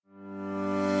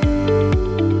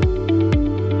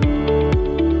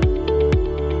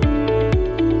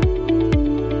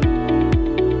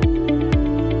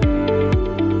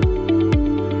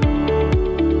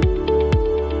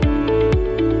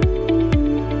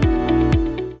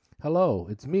Hello,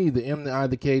 it's me, the M, the I,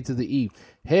 the K to the E,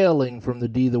 hailing from the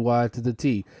D, the Y to the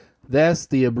T. That's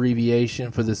the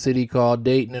abbreviation for the city called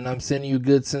Dayton, and I'm sending you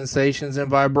good sensations and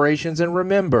vibrations. And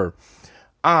remember,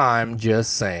 I'm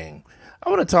just saying. I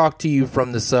want to talk to you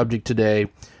from the subject today.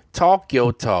 Talk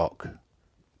your talk.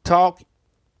 Talk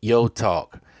your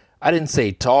talk. I didn't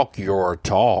say talk your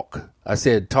talk. I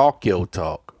said talk your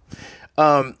talk.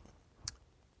 And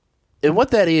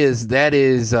what that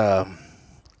is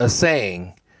a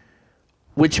saying,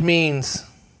 which means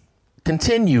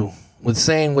continue with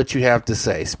saying what you have to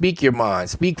say. Speak your mind.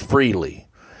 Speak freely.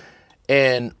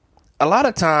 And a lot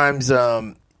of times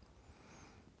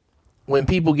when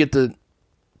people get to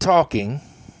talking,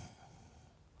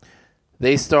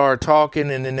 they start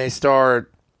talking and then they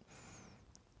start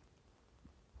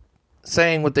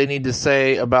saying what they need to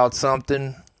say about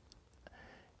something.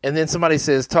 And then somebody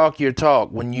says, talk your talk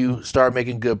when you start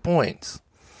making good points.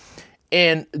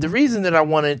 And the reason that I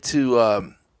wanted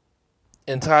to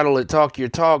entitle it Talk Your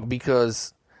Talk,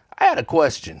 because I had a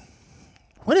question.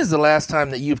 When is the last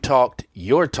time that you've talked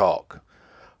your talk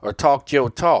or talked your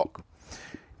talk?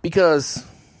 Because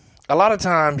a lot of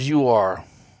times you are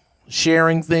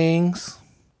sharing things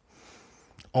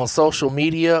on social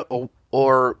media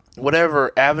or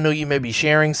whatever avenue you may be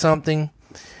sharing something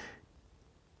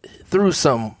through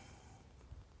some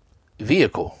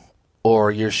vehicle,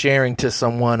 or you're sharing to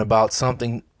someone about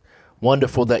something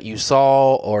wonderful that you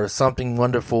saw or something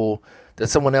wonderful that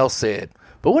someone else said.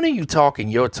 But when are you talking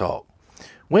your talk?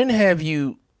 When have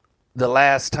you the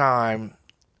last time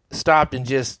stopped and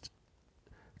just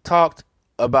talked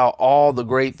about all the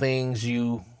great things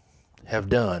you have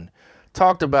done?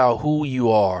 Talked about who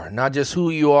you are, not just who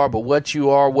you are, but what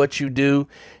you are, what you do.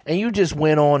 And you just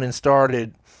went on and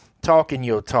started talking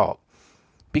your talk.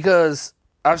 Because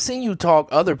I've seen you talk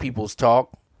other people's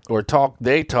talk, or talk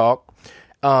they talk.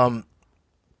 And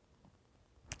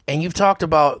you've talked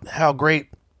about how great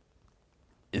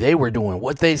they were doing,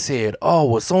 what they said. Oh,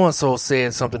 well, so-and-so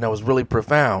said something that was really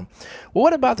profound. Well,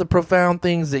 what about the profound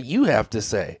things that you have to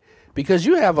say? Because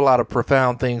you have a lot of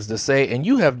profound things to say, and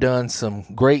you have done some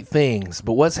great things.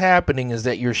 But what's happening is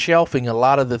that you're shelving a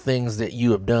lot of the things that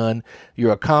you have done,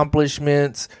 your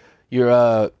accomplishments,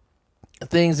 your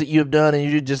things that you've done,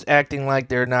 and you're just acting like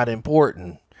they're not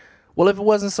important. Well, if it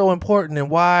wasn't so important, then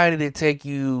why did it take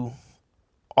you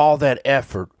all that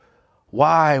effort?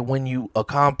 Why, when you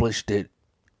accomplished it,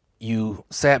 you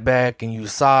sat back and you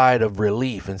sighed of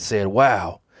relief and said,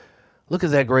 wow, look at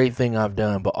that great thing I've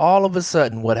done. But all of a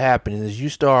sudden, what happened is you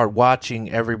start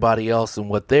watching everybody else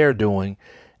and what they're doing,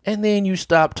 and then you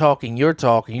stop talking your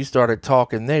talk and you started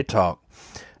talking their talk.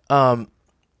 That's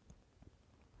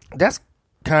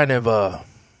kind of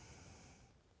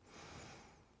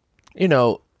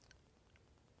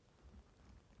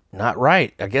not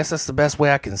right. I guess that's the best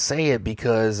way I can say it,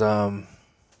 because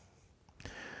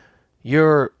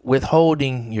you're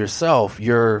withholding yourself.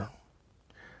 You're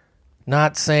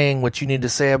not saying what you need to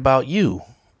say about you.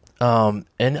 And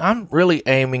I'm really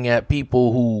aiming at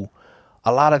people who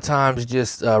a lot of times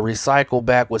just recycle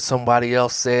back what somebody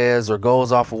else says or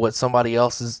goes off of what somebody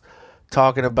else is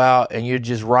talking about, and you're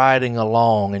just riding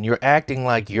along and you're acting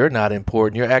like you're not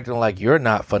important. You're acting like you're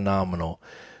not phenomenal.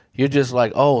 You're just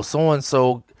like, oh,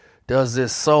 so-and-so does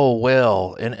this so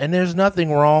well. And there's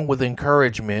nothing wrong with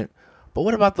encouragement. But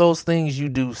what about those things you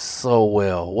do so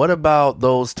well? What about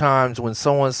those times when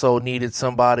so-and-so needed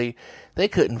somebody? They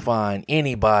couldn't find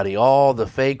anybody. All the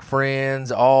fake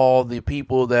friends, all the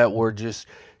people that were just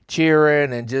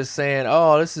cheering and just saying,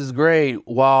 oh, this is great,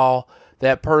 while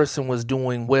that person was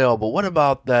doing well. But what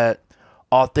about that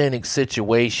authentic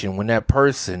situation when that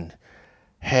person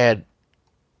had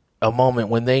a moment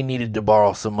when they needed to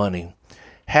borrow some money,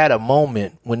 had a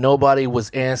moment when nobody was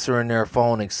answering their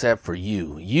phone except for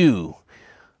you?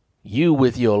 You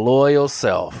with your loyal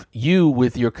self, you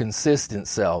with your consistent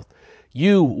self,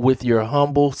 you with your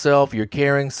humble self, your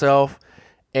caring self,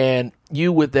 and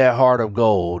you with that heart of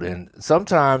gold. And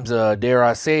sometimes, dare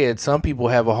I say it, some people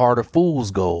have a heart of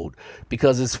fool's gold,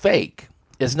 because it's fake.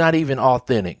 It's not even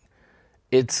authentic.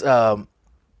 It's like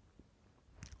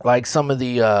some of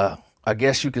the, I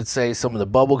guess you could say, some of the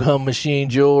bubblegum machine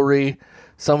jewelry,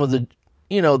 some of the,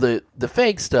 the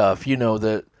fake stuff,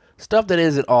 the stuff that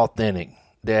isn't authentic,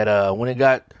 that when it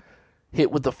got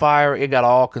hit with the fire, it got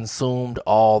all consumed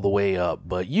all the way up.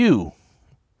 But you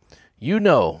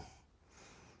know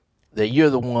that you're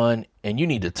the one, and you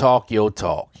need to talk your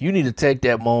talk. You need to take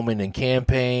that moment and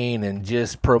campaign and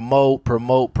just promote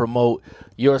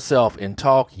yourself and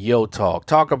talk your talk.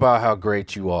 Talk about how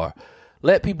great you are.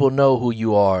 Let people know who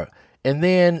you are. And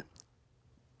then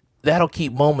that'll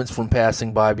keep moments from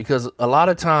passing by, because a lot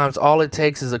of times all it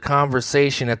takes is a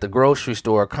conversation at the grocery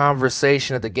store, a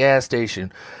conversation at the gas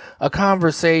station, a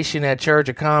conversation at church,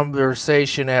 a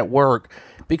conversation at work.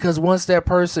 Because once that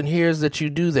person hears that you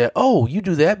do that, oh, you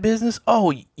do that business?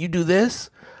 Oh, you do this?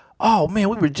 Oh, man,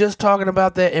 we were just talking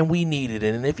about that and we needed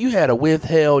it. And if you had a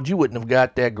withheld, you wouldn't have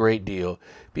got that great deal,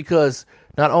 because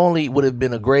not only would it have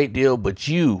been a great deal, but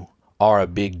you are a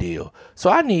big deal. So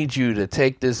I need you to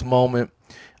take this moment.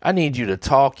 I need you to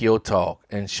talk your talk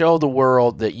and show the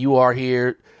world that you are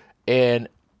here. And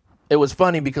it was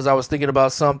funny because I was thinking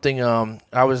about something.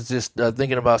 I was just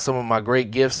thinking about some of my great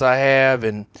gifts I have.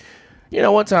 And,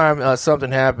 one time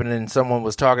something happened and someone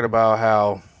was talking about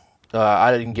how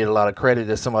I didn't get a lot of credit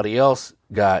that somebody else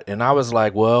got. And I was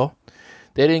like, well,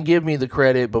 they didn't give me the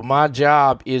credit, but my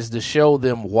job is to show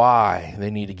them why they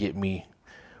need to get me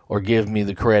or give me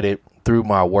the credit through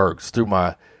my works, through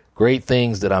my great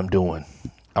things that I'm doing.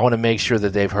 I want to make sure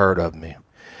that they've heard of me.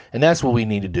 And that's what we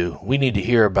need to do. We need to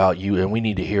hear about you, and we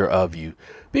need to hear of you,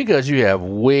 because you have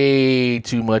way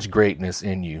too much greatness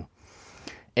in you.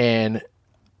 And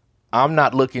I'm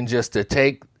not looking just to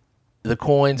take the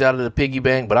coins out of the piggy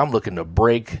bank, but I'm looking to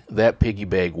break that piggy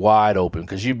bank wide open,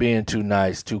 because you're being too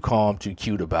nice, too calm, too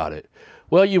cute about it.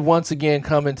 Well, you've once again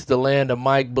come into the land of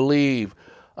Mike Believe,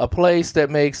 a place that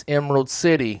makes Emerald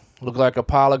City look like a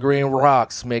pile of green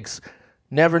rocks, makes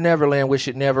Neverland wish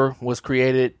it never was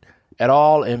created at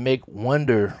all, and make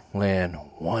Wonderland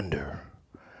wonder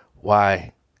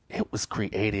why it was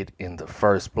created in the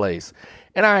first place.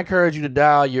 And I encourage you to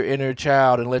dial your inner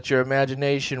child and let your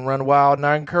imagination run wild, and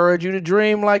I encourage you to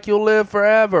dream like you'll live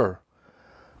forever.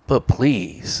 But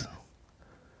please,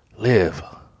 live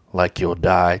like you'll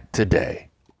die today.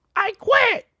 I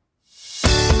quit!